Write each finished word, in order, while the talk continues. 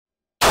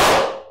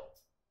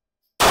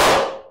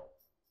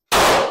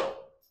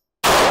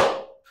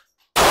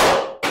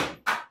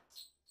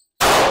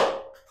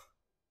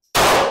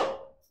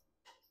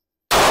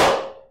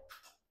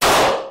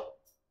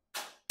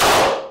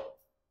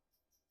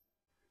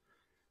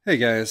Hey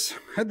guys,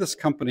 I had this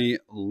company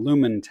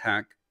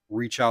LumenTac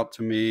reach out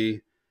to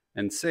me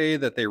and say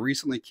that they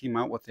recently came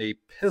out with a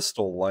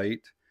pistol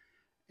light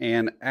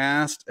and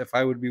asked if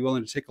I would be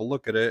willing to take a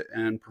look at it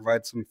and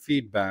provide some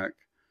feedback.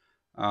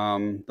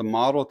 The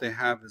model that they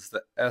have is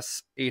the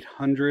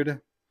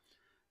S800,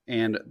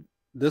 and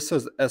this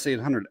says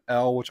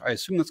S800L, which I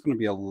assume that's going to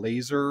be a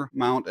laser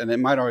mount, and it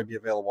might already be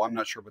available. I'm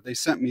not sure, but they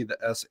sent me the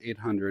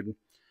S800,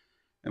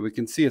 and we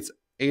can see it's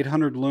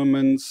 800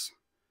 lumens.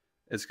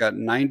 It's got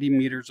 90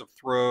 meters of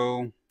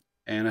throw,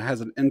 and it has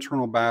an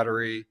internal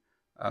battery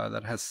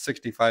that has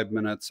 65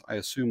 minutes, I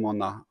assume on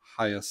the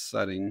highest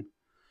setting.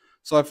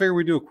 So I figured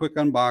we'd do a quick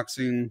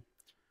unboxing,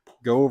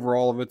 go over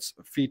all of its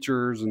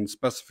features and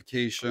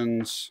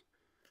specifications,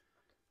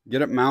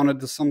 get it mounted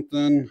to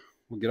something.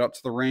 We'll get out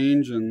to the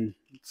range and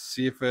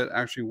see if it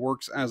actually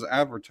works as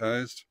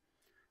advertised.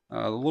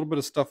 A little bit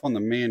of stuff on the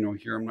manual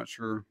here. I'm not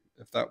sure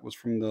if that was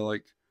from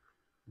the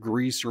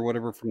grease or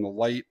whatever from the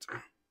light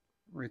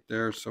right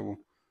there. So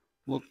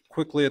look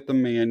quickly at the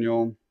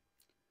manual.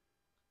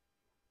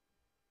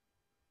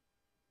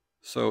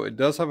 So it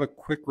does have a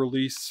quick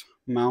release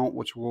mount,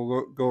 which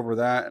we'll go over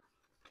that.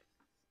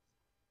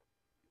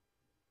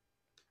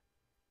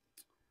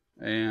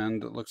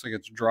 And it looks like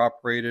it's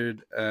drop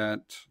rated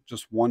at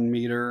just 1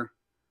 meter.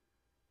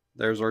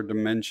 There's our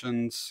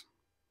dimensions.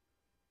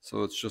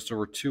 So it's just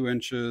over 2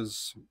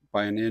 inches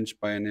by an inch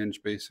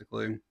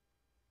basically.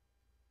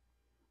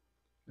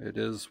 It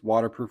is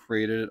waterproof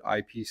rated,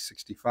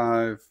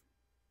 IP65.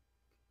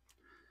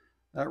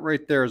 That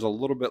right there is a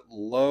little bit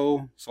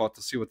low, so I'll have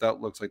to see what that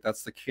looks like.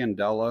 That's the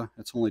candela.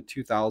 It's only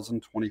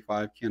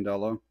 2025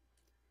 candela.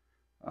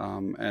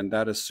 And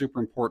that is super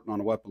important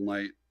on a weapon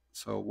light.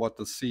 So what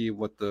to see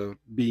what the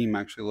beam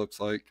actually looks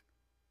like.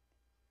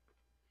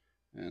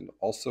 And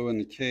also in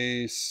the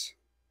case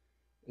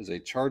is a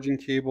charging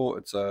cable.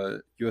 It's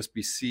a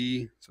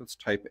USB-C, so it's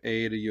type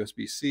A to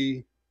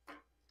USB-C.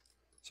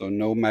 So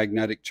no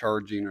magnetic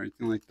charging or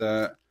anything like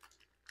that.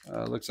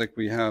 Looks like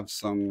we have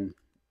some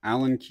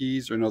Allen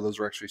keys, or no, those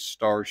are actually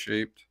star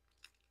shaped.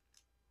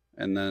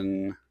 And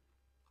then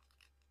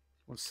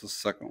what's the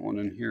second one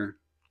in here?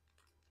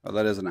 Oh,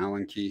 that is an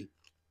Allen key.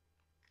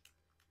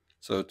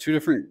 So two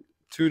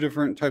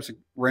different types of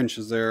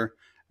wrenches there,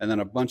 and then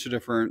a bunch of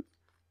different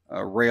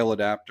rail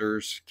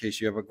adapters in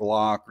case you have a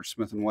Glock or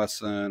Smith &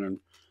 Wesson, and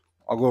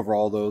I'll go over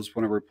all those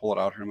whenever we pull it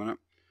out here in a minute.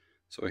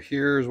 So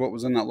here's what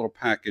was in that little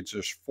package.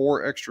 There's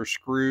 4 extra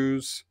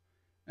screws,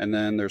 and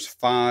then there's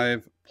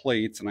 5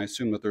 plates, and I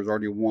assume that there's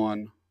already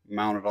one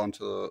mounted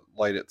onto the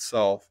light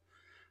itself.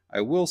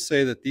 I will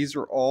say that these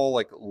are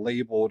all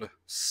labeled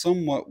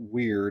somewhat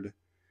weird.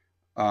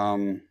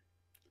 So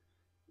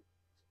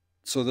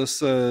this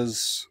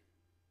says,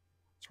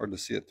 it's hard to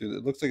see it through.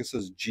 It looks like it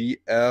says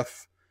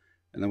GF,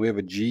 and then we have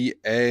a GA,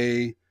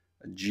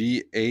 a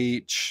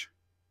GH,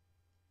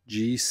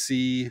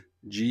 GC,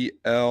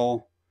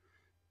 GL,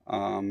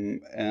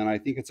 and I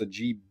think it's a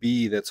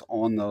GB that's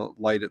on the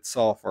light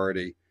itself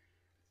already.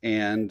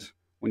 And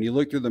when you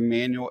look through the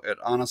manual, it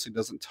honestly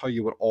doesn't tell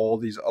you what all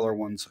these other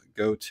ones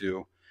go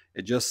to.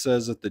 It just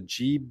says that the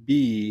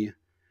GB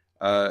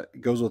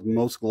goes with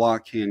most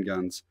Glock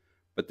handguns.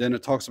 But then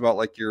it talks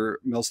about your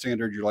mil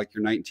standard, your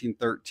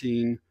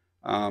 1913,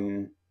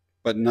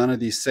 but none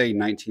of these say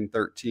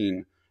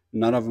 1913.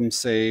 None of them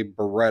say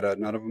Beretta.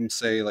 None of them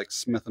say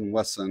Smith &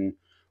 Wesson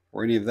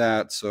or any of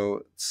that.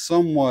 So it's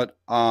somewhat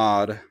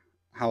odd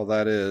how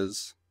that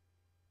is.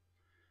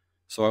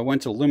 So I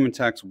went to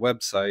LumenTac's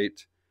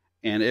website,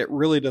 and it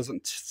really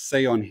doesn't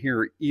say on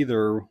here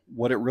either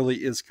what it really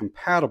is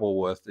compatible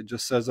with. It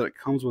just says that it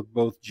comes with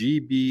both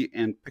GB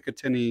and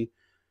Picatinny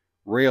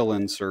rail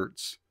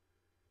inserts.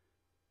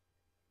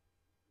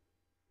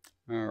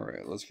 All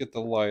right, let's get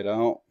the light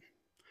out.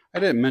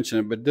 I didn't mention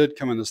it, but it did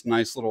come in this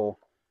nice little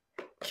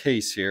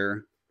case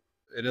here.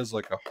 It is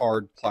like a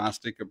hard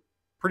plastic, a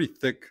pretty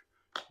thick,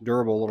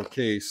 durable little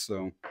case,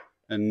 so,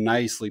 and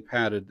nicely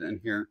padded in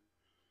here.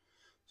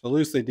 So at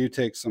least they do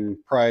take some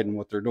pride in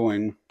what they're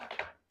doing.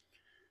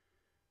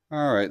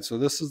 All right, so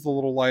this is the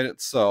little light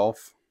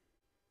itself.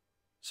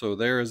 So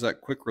there is that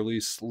quick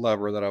release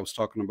lever that I was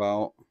talking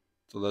about.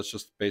 So that's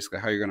just basically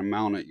how you're going to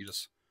mount it. You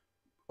just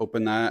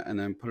open that and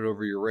then put it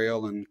over your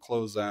rail and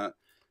close that.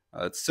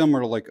 It's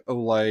similar to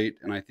Olight,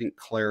 and I think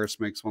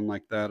Claris makes one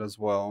like that as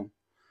well.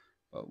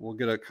 But we'll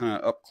get a kind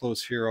of up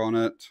close here on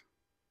it.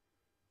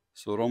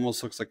 So it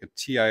almost looks like a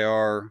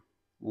TIR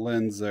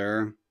lens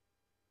there.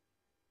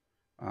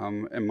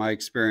 In my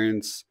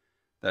experience,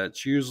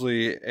 that's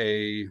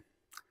usually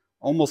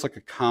almost like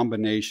a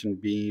combination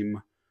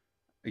beam.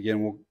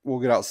 Again, we'll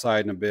get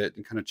outside in a bit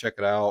and kind of check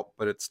it out,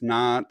 but it's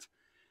not.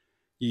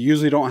 You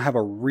usually don't have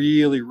a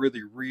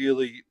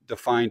really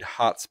defined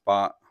hot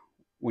spot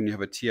when you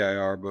have a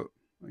TIR, but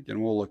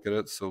again, we'll look at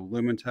it. So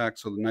LumenTac,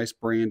 so the nice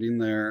branding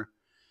there.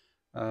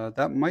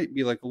 That might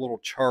be like a little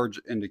charge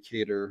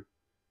indicator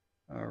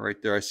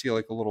right there. I see a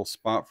little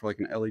spot for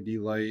an LED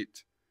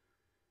light.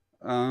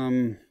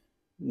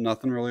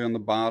 Nothing really on the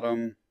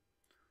bottom.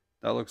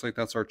 That looks like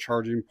that's our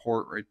charging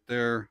port right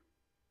there.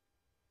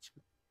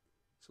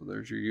 So So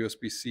there's your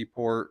USB-C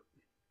port.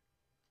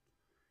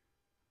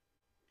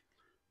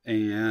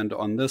 And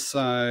on this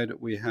side,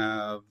 we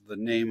have the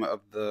name of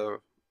the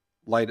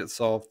light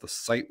itself, the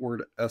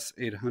Sightward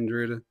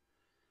S800.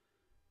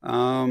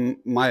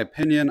 My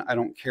opinion, I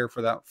don't care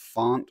for that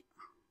font.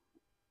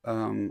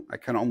 I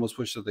kind of almost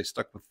wish that they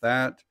stuck with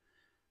that,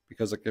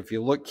 because like if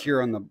you look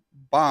here on the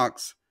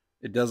box,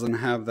 it doesn't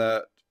have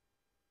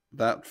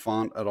that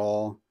font at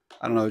all.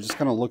 I don't know, it just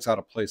kind of looks out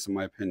of place in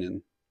my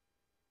opinion.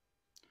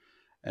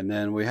 And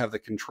then we have the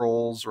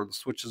controls or the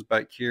switches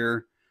back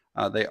here.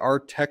 They are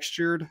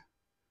textured,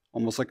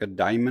 almost like a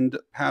diamond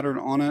pattern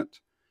on it,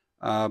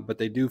 but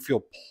they do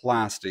feel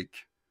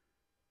plastic.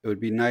 It would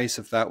be nice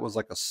if that was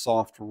like a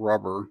soft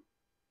rubber.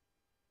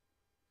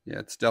 Yeah,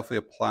 it's definitely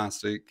a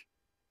plastic.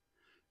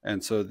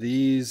 And so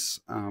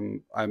these,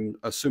 I'm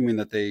assuming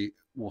that they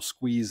will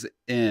squeeze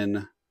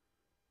in.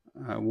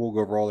 We'll go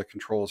over all the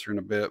controls here in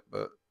a bit,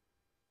 but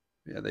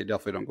yeah, they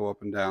definitely don't go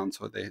up and down.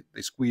 So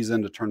they squeeze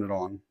in to turn it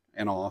on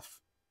and off.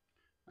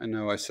 I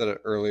know I said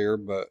it earlier,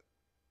 but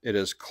it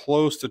is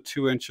close to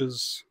 2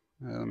 inches.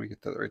 Let me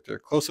get that right there.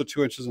 Close to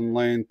 2 inches in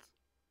length.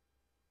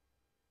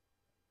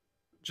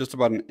 Just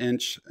about an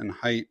inch in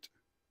height.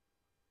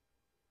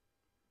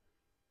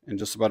 And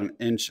just about an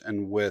inch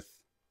in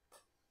width.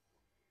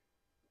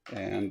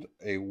 And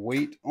a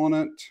weight on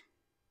it.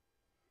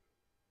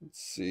 Let's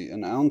see,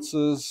 in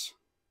ounces.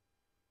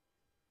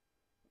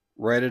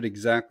 Right at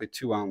exactly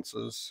 2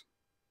 ounces.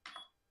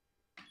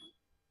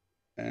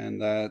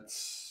 And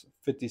that's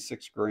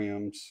 56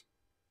 grams.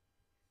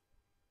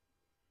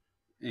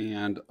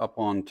 And up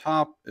on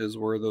top is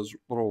where those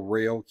little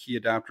rail key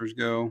adapters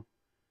go.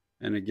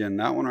 And again,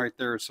 that one right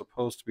there is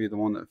supposed to be the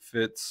one that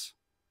fits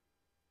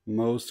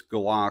most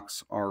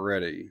Glocks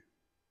already.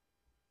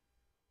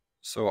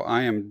 So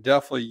I am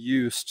definitely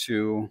used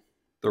to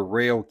the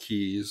rail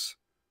keys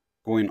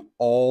going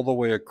all the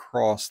way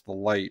across the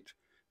light,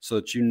 so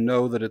that you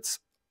know that it's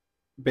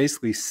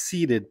basically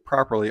seated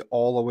properly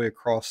all the way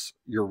across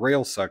your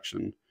rail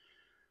section.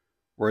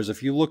 Whereas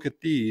if you look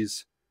at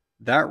these,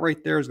 that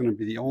right there is going to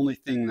be the only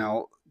thing.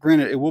 Now,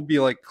 granted, it will be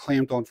like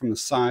clamped on from the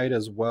side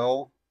as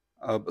well,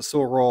 but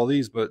so are all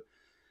these. But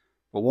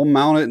we'll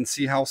mount it and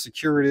see how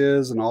secure it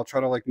is, and I'll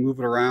try to like move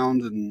it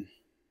around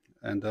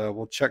and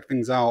we'll check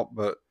things out.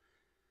 But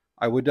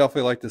I would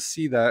definitely like to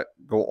see that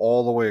go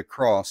all the way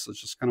across.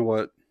 It's just kind of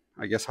what,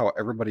 I guess, how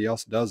everybody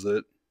else does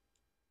it.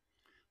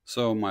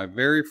 So my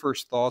very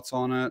first thoughts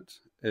on it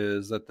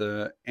is that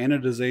the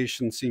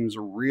anodization seems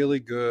really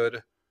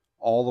good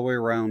all the way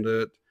around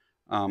it.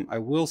 I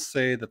will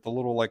say that the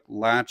little like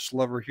latch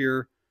lever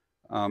here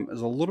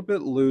is a little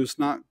bit loose,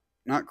 not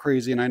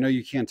crazy, and I know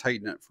you can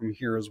tighten it from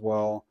here as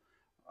well.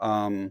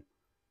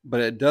 But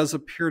it does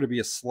appear to be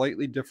a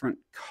slightly different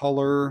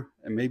color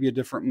and maybe a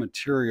different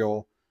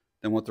material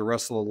than what the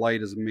rest of the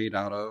light is made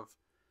out of.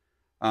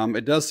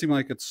 It does seem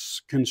like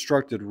it's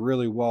constructed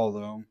really well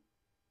though.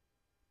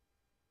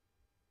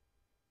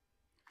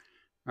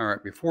 All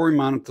right, before we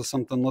mount it to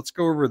something, let's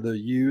go over the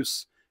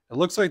use. It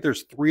looks like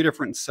there's 3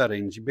 different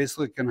settings. You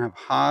basically can have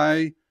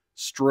high,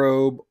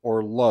 strobe,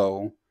 or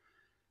low.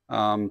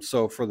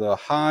 So for the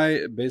high,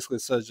 it basically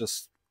says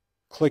just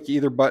click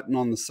either button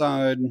on the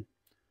side.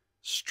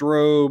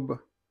 Strobe,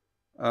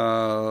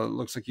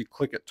 looks like you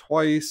click it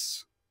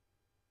twice.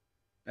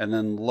 And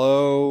then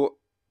low,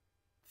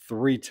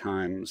 3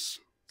 times.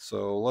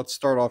 So let's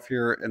start off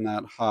here in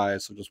that high.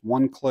 So just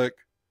 1 click.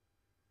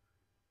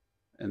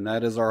 And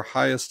that is our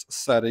highest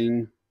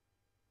setting.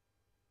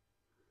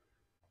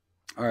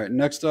 All right,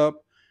 next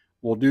up,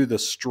 we'll do the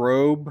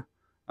strobe.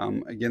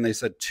 Again, they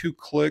said 2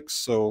 clicks,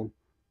 so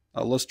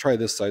let's try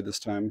this side this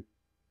time.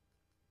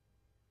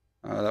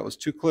 That was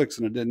 2 clicks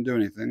and it didn't do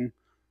anything.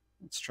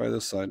 Let's try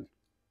this side.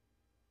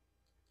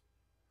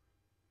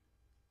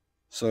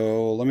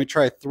 So let me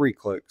try 3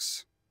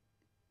 clicks.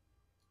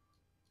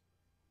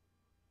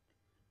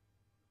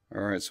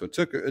 All right, so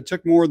it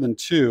took more than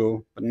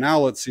 2, but now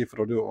let's see if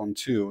it'll do it on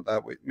 2.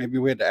 That way, maybe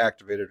we had to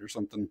activate it or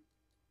something.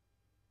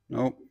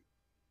 Nope.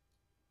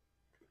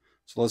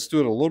 So let's do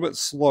it a little bit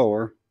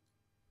slower.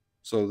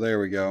 So there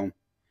we go.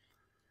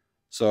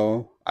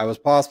 So I was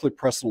possibly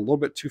pressing a little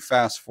bit too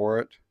fast for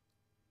it.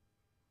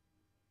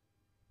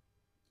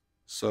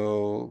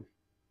 So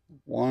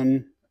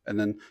 1, and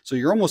then, so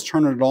you're almost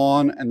turning it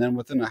on, and then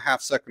within a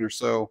half second or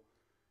so,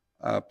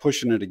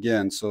 pushing it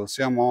again. So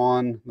see, I'm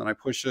on, then I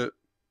push it.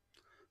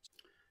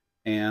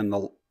 And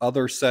the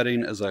other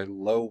setting is a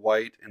low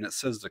white, and it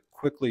says to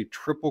quickly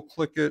triple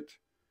click it.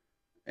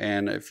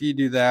 And if you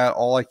do that,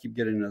 all I keep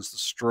getting is the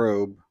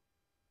strobe.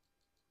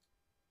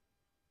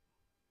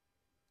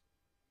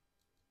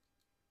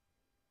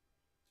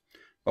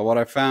 But what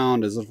I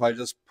found is if I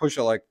just push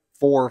it like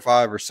 4 or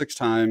 5 or 6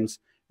 times,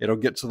 it'll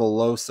get to the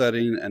low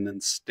setting and then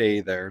stay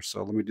there.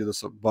 So let me do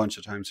this a bunch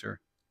of times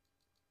here.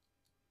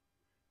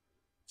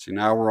 See,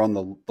 now we're on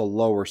the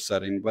lower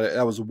setting, but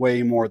that was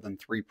way more than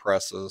 3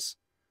 presses.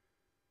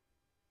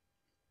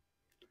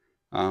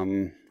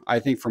 I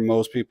think for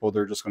most people,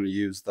 they're just going to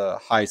use the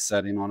high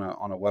setting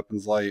on a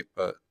weapons light,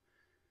 but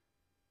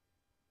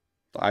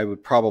I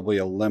would probably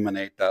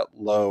eliminate that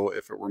low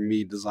if it were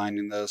me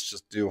designing this.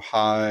 Just do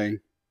high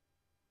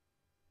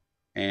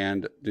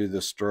and do the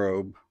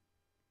strobe.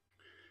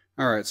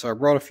 All right, so I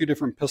brought a few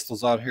different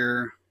pistols out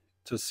here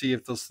to see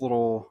if this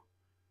little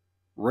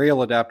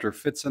rail adapter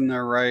fits in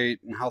there right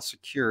and how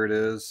secure it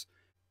is.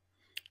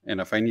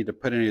 And if I need to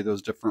put any of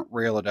those different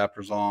rail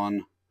adapters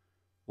on,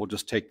 we'll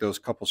just take those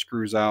couple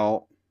screws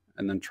out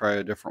and then try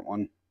a different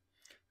one.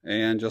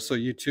 And just so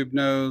YouTube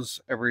knows,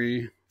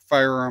 every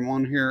firearm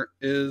on here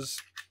is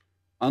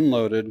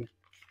unloaded.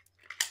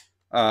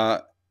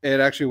 It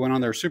actually went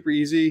on there super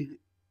easy,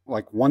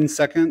 like 1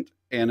 second,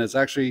 and it's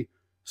actually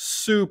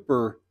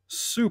super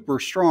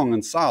strong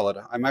and solid.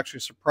 I'm actually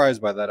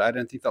surprised by that. I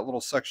didn't think that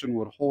little section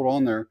would hold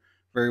on there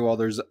very well.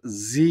 There's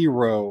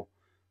zero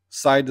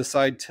side to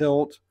side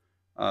tilt,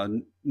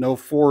 no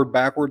forward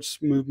backwards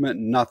movement,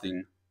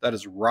 nothing. That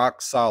is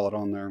rock solid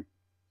on there.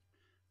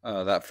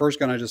 That first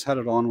gun I just had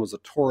it on was a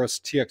Taurus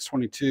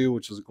TX22,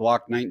 which is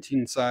Glock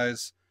 19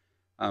 size.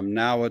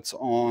 Now it's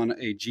on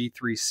a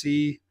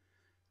G3C.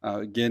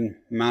 Again,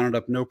 mounted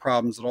up no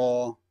problems at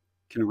all.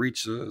 Can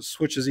reach the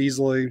switches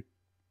easily.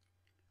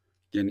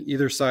 Again,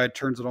 either side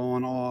turns it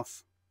on,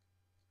 off.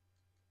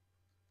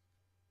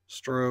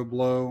 Strobe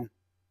low.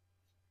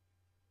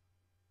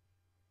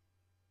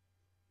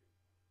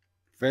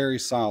 Very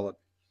solid.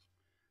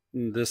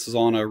 And this is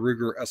on a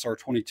Ruger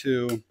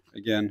SR22.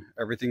 Again,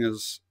 everything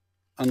is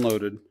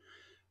unloaded.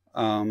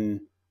 I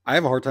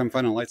have a hard time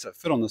finding lights that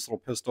fit on this little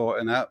pistol,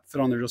 and that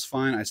fit on there just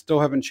fine. I still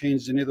haven't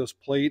changed any of those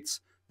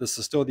plates. This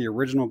is still the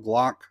original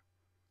Glock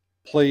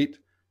plate.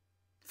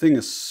 Thing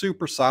is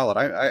super solid.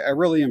 I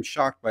really am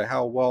shocked by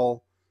how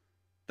well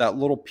that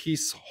little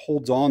piece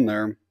holds on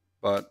there.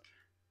 But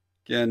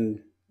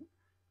again,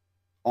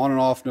 on and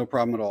off, no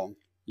problem at all.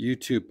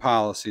 YouTube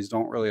policies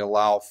don't really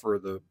allow for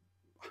the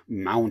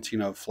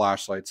mounting of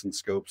flashlights and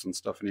scopes and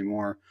stuff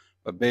anymore.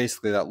 But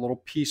basically, that little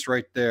piece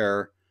right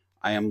there,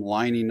 I am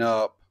lining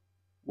up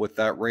with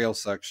that rail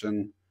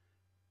section,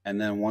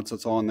 and then once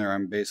it's on there,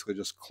 I'm basically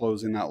just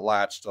closing that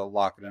latch to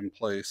lock it in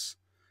place.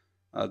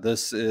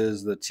 This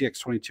is the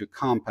TX22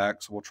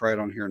 Compact, so we'll try it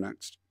on here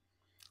next.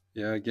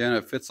 Yeah, again,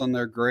 it fits on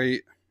there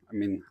great. I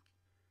mean,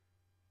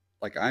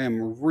 like, I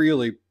am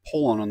really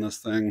pulling on this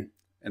thing,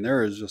 and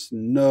there is just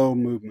no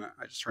movement.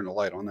 I just turned the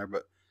light on there,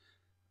 but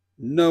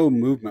no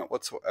movement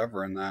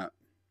whatsoever in that.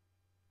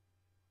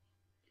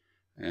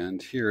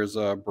 And here's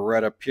a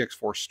Beretta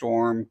PX4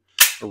 Storm.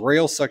 The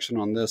rail section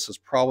on this is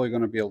probably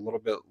going to be a little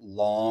bit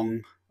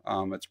long.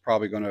 It's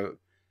probably going to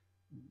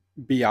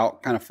be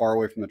out kind of far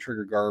away from the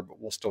trigger guard, but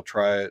we'll still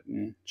try it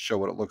and show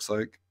what it looks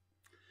like.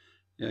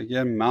 Yeah,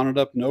 again, mounted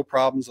up, no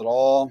problems at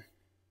all.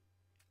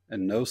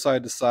 And no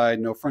side to side,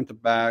 no front to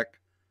back.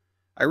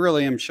 I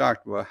really am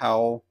shocked about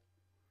how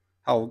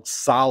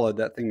solid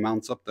that thing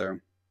mounts up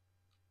there.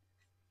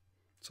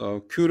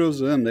 So kudos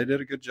to them. They did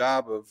a good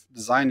job of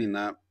designing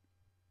that.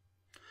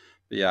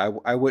 But yeah,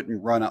 I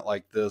wouldn't run it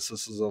like this.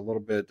 This is a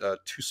little bit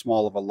too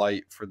small of a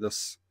light for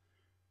this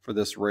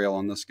rail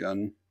on this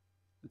gun.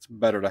 It's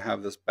better to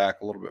have this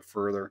back a little bit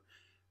further.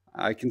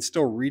 I can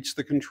still reach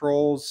the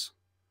controls,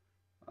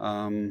 but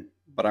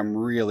I'm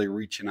really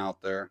reaching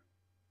out there.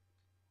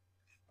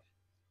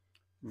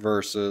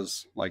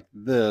 Versus like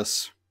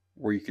this,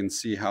 where you can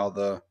see how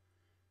the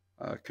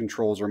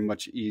controls are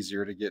much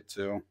easier to get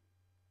to.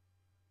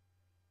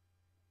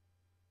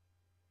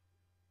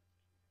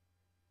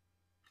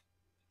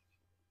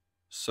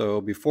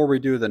 So before we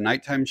do the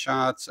nighttime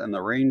shots and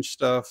the range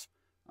stuff,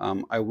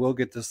 I will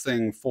get this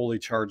thing fully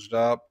charged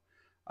up.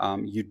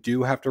 You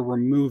do have to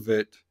remove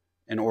it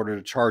in order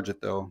to charge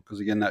it though, because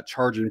again, that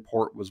charging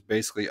port was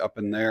basically up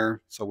in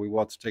there, so we will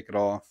have to take it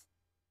off.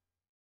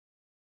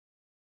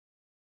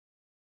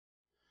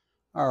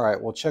 All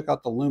right, we'll check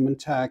out the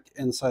LumenTac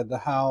inside the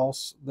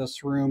house.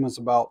 This room is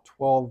about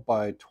 12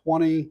 by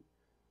 20.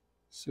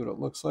 See what it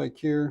looks like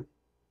here.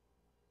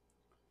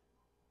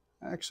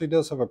 It actually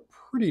does have a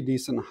pretty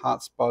decent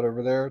hot spot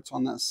over there. It's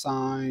on that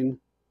sign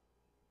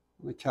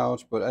on the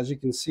couch, but as you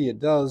can see, it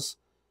does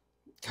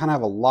kind of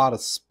have a lot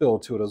of spill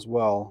to it as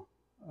well.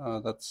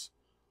 That's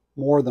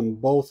more than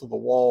both of the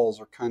walls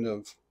are kind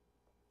of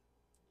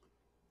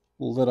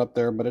lit up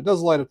there, but it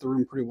does light up the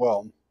room pretty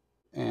well.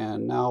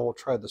 And now we'll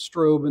try the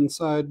strobe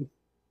inside.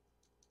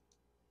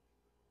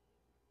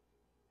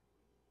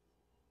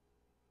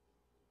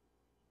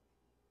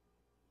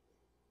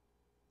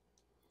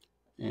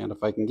 And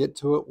if I can get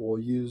to it, we'll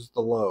use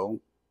the low.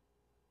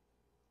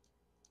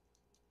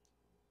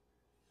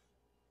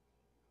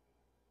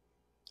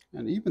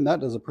 And even that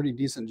does a pretty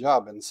decent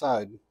job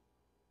inside.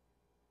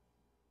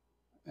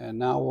 And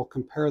now we'll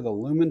compare the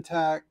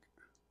LumenTac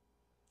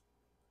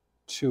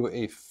to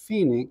a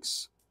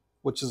Phoenix,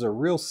 which is a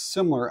real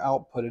similar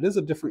output. It is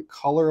a different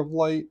color of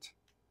light,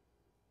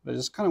 but I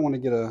just kind of want to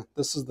get a,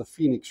 this is the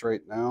Phoenix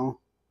right now,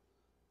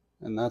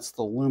 and that's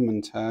the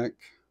LumenTac.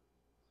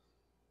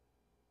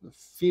 The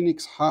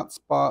Phoenix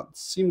hotspot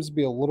seems to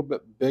be a little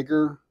bit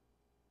bigger.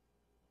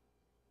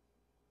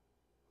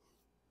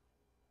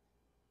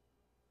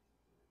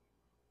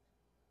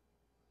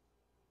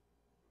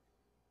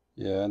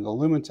 Yeah, and the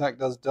LumenTac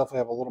does definitely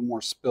have a little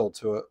more spill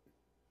to it.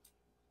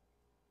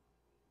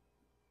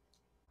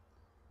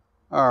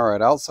 All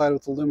right, outside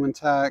with the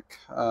LumenTac,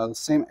 the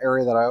same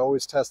area that I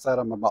always test at.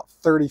 I'm about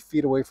 30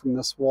 feet away from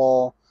this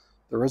wall.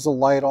 There is a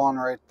light on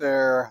right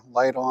there,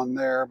 light on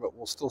there, but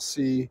we'll still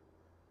see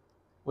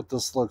what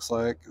this looks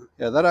like.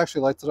 Yeah, that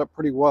actually lights it up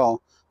pretty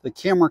well. The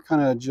camera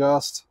kind of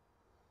adjusts.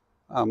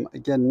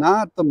 Again,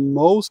 not the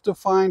most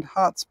defined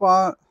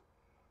hotspot,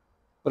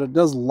 but it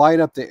does light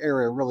up the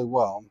area really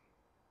well.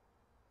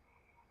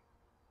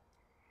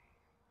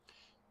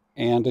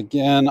 And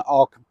again,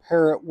 I'll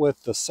compare it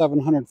with the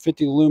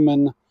 750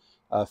 lumen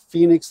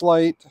Phoenix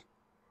light.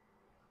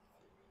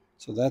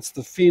 So that's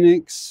the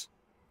Phoenix.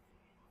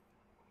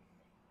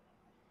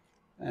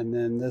 And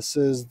then this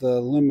is the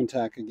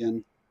LumenTac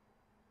again.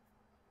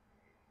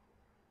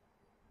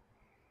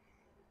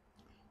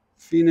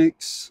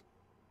 Phoenix.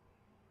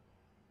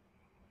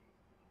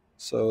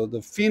 So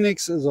the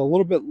Phoenix is a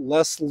little bit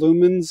less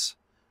lumens,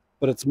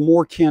 but it's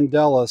more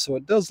candela, so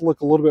it does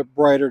look a little bit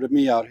brighter to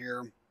me out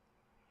here.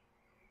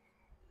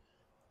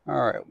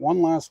 All right,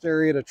 one last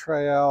area to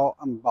try out.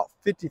 I'm about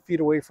 50 feet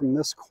away from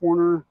this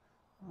corner.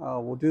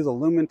 We'll do the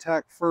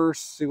LumenTac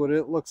first, see what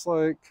it looks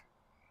like.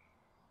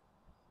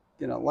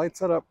 Again, it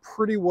lights it up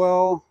pretty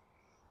well.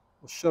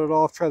 We'll shut it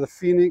off, try the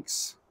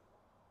Phoenix.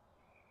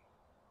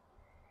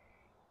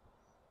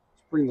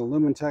 Let's bring the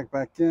LumenTac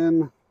back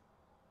in.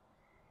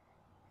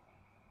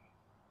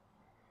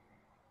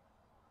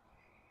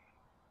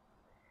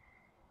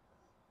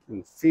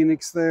 And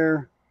Phoenix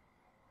there,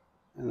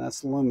 and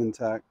that's the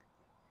LumenTac.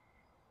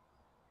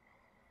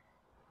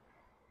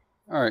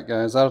 All right,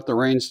 guys, out at the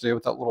range today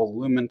with that little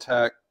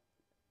LumenTac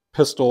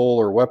pistol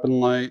or weapon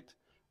light.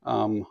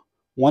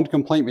 One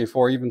complaint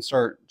before I even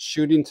start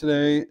shooting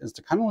today is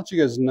to kind of let you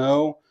guys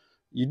know,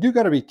 you do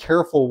got to be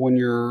careful when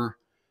you're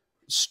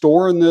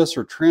storing this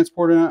or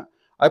transporting it.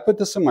 I put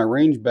this in my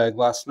range bag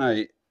last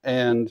night,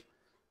 and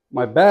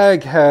my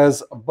bag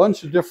has a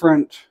bunch of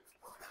different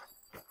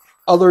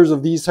others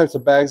of these types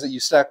of bags that you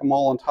stack them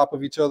all on top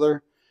of each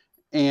other.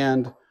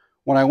 And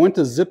when I went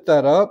to zip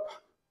that up,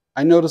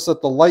 I noticed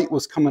that the light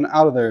was coming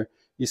out of there.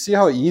 You see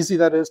how easy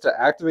that is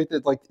to activate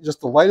it? Like just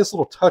the lightest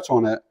little touch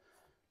on it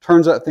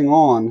turns that thing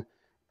on,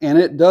 and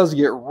it does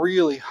get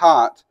really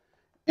hot.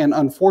 And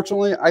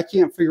unfortunately, I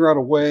can't figure out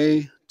a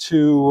way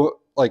to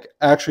like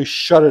actually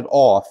shut it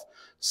off.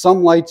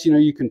 Some lights, you know,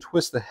 you can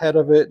twist the head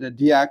of it and it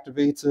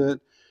deactivates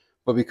it.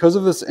 But because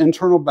of this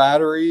internal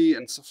battery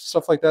and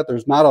stuff like that,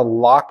 there's not a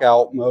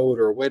lockout mode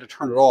or a way to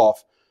turn it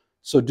off.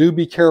 So do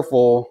be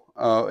careful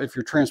if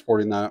you're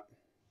transporting that.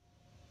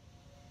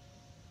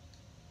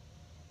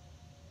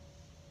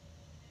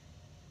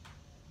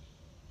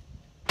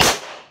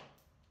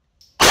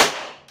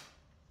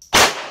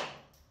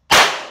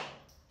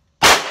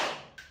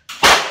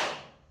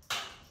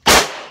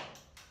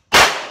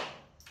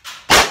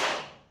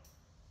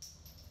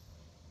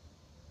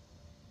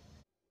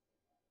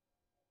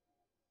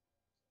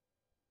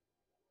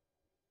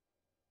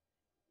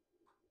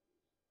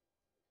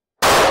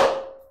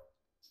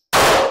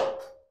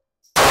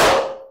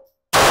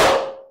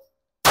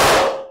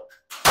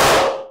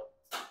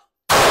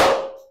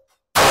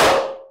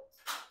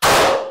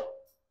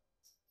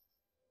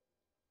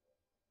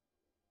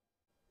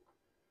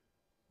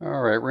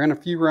 All right, ran a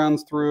few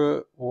rounds through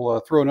it. We'll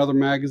throw another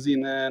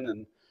magazine in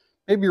and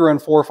maybe run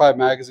 4 or 5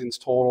 magazines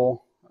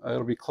total.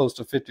 It'll be close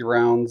to 50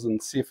 rounds,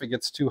 and see if it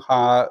gets too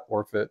hot or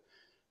if it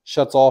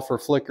shuts off or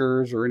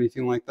flickers or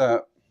anything like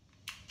that.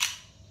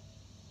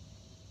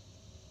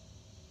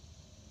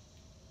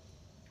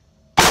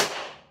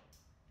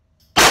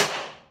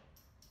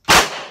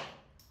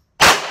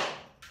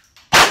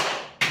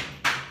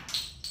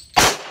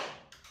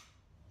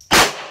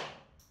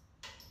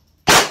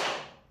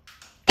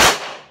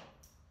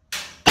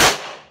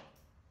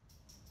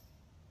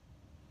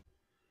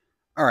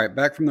 All right,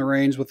 back from the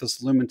range with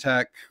this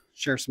LumenTac.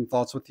 Share some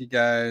thoughts with you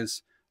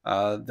guys.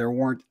 There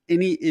weren't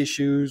any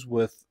issues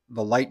with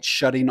the light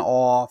shutting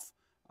off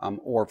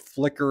or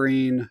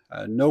flickering.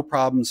 No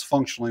problems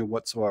functionally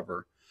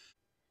whatsoever.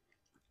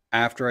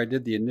 After I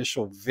did the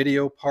initial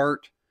video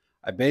part,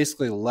 I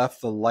basically left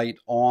the light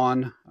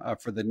on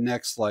for the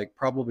next like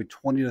probably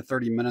 20 to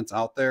 30 minutes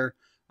out there,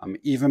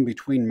 even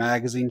between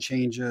magazine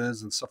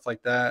changes and stuff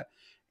like that.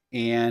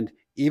 And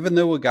even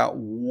though it got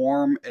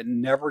warm, it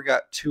never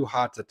got too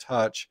hot to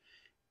touch.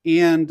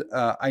 And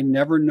I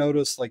never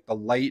noticed like the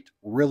light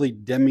really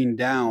dimming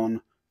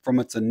down from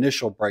its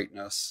initial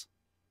brightness.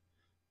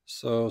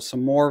 So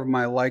some more of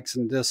my likes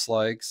and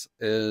dislikes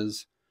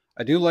is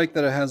I do like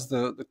that it has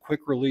the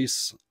quick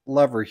release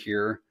lever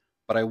here,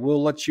 but I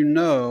will let you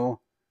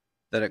know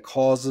that it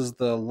causes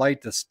the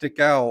light to stick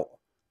out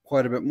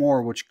quite a bit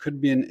more, which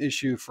could be an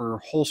issue for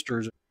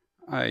holsters.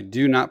 I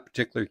do not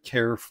particularly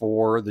care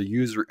for the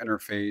user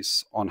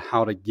interface on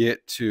how to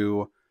get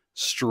to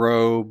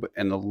strobe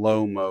and the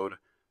low mode.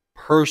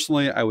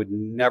 Personally, I would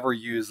never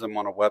use them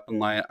on a weapon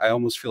light. I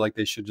almost feel like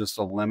they should just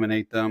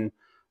eliminate them.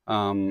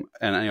 And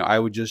I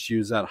would just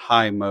use that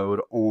high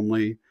mode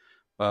only.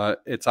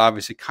 but it's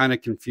obviously kind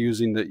of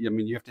confusing that, I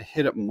mean, you have to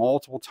hit it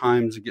multiple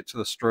times to get to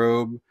the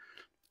strobe,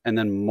 and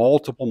then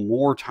multiple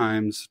more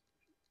times.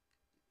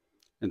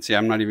 And see,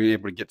 I'm not even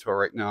able to get to it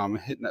right now. I'm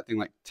hitting that thing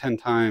like 10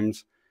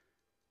 times,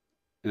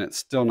 and it's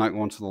still not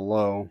going to the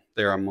low.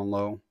 There, I'm on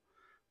low.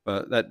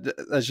 But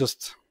that's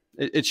just,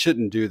 it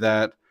shouldn't do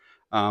that.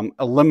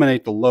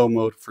 Eliminate the low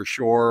mode for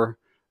sure,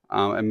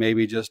 and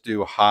maybe just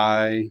do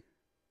high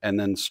and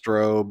then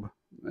strobe.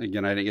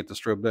 Again, I didn't get the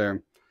strobe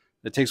there.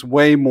 It takes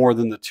way more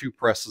than the 2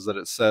 presses that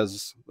it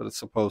says that it's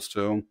supposed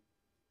to.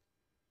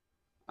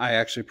 I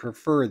actually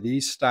prefer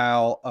these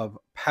style of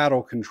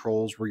paddle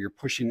controls where you're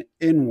pushing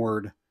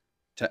inward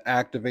to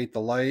activate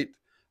the light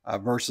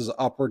versus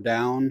up or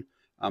down.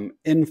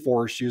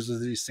 Enforce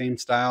uses the same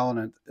style,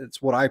 and it's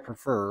what I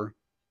prefer.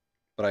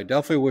 But I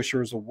definitely wish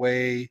there was a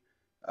way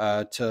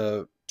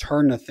to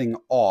turn the thing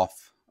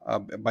off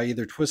by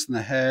either twisting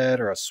the head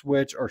or a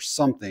switch or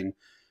something.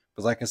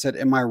 Because like I said,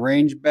 in my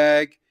range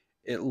bag,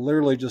 it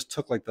literally just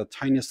took like the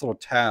tiniest little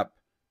tap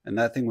and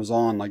that thing was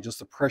on. Like just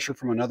the pressure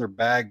from another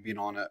bag being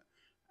on it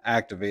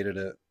activated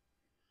it.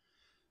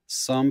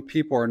 Some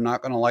people are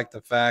not going to like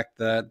the fact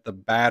that the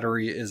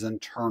battery is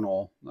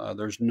internal.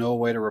 There's no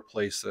way to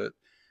replace it.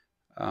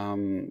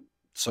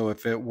 So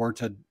if it were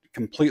to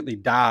completely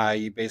die,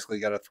 you basically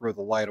got to throw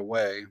the light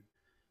away.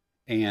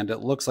 And it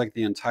looks like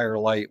the entire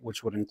light,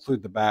 which would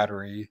include the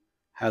battery,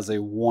 has a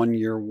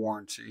 1-year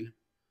warranty.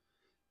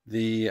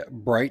 The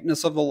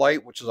brightness of the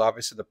light, which is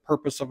obviously the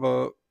purpose of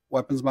a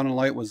weapons mounted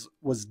light, was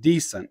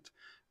decent.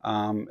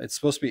 It's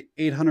supposed to be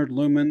 800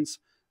 lumens.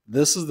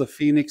 This is the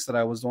Phoenix that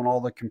I was doing all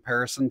the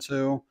comparison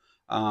to.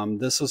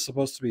 This is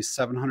supposed to be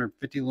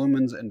 750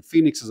 lumens, and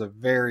Phoenix is a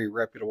very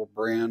reputable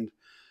brand.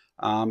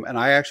 And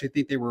I actually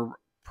think they were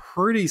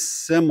pretty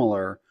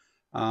similar.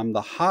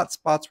 The hot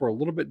spots were a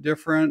little bit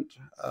different,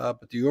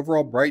 but the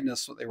overall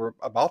brightness, they were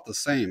about the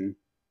same.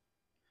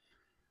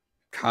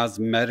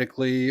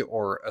 Cosmetically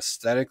or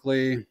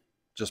aesthetically,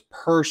 just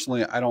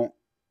personally, I don't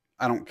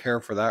care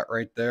for that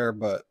right there,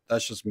 but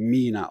that's just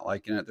me not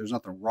liking it. There's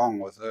nothing wrong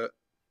with it.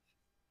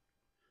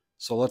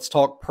 So let's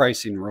talk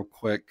pricing real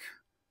quick.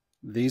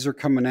 These are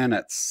coming in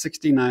at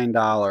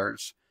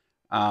 $69.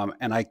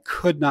 And I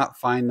could not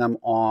find them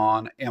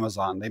on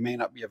Amazon. They may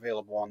not be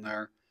available on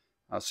there.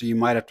 So you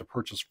might have to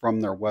purchase from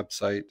their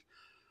website.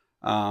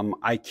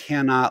 I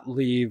cannot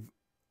leave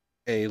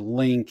a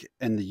link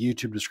in the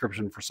YouTube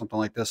description for something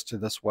like this to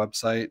this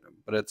website,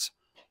 but it's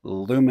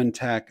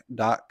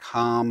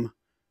LumenTac.com.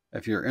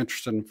 If you're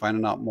interested in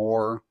finding out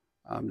more,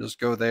 just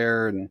go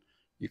there and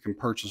you can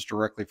purchase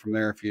directly from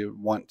there if you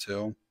want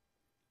to.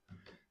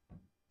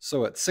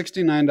 So at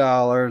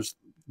 $69,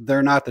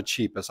 they're not the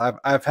cheapest.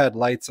 I've had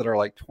lights that are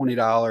like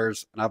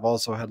 $20, and I've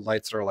also had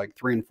lights that are like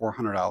 $300 and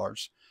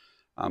 $400.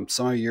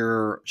 Some of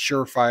your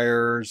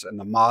Surefires and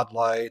the mod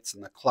lights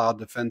and the cloud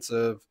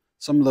defensive,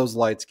 some of those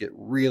lights get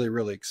really,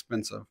 really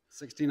expensive.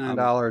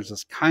 $69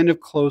 is kind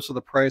of close to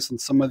the price on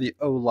some of the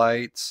O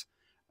lights.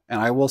 And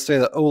I will say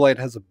that O light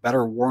has a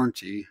better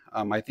warranty.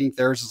 I think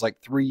theirs is like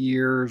 3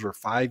 years or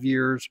 5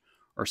 years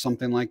or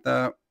something like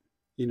that.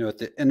 You know, at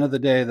the end of the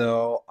day,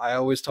 though, I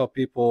always tell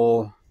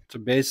people to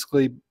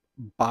basically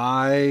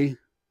buy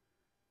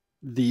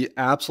the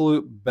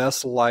absolute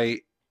best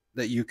light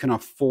that you can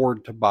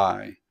afford to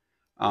buy,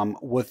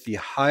 with the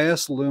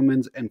highest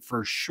lumens and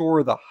for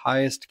sure the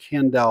highest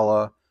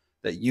candela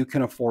that you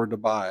can afford to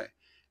buy.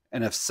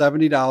 And if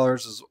 $70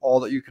 is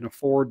all that you can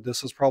afford,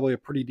 this is probably a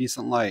pretty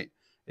decent light.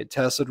 It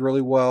tested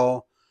really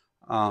well.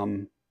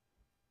 I'm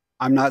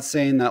not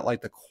saying that like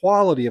the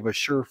quality of a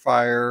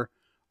Surefire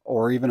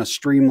or even a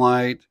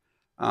Streamlight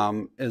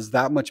is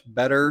that much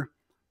better,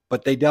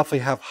 but they definitely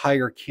have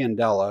higher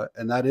candela,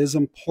 and that is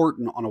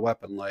important on a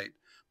weapon light.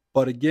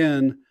 But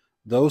again,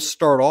 those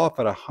start off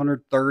at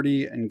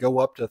 $130 and go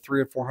up to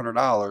 $300 or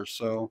 $400.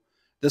 So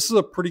this is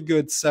a pretty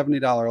good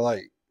 $70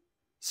 light.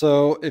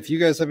 So if you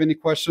guys have any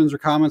questions or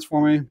comments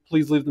for me,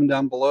 please leave them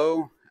down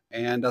below.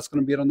 And that's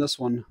going to be it on this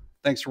one.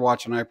 Thanks for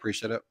watching. I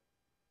appreciate it.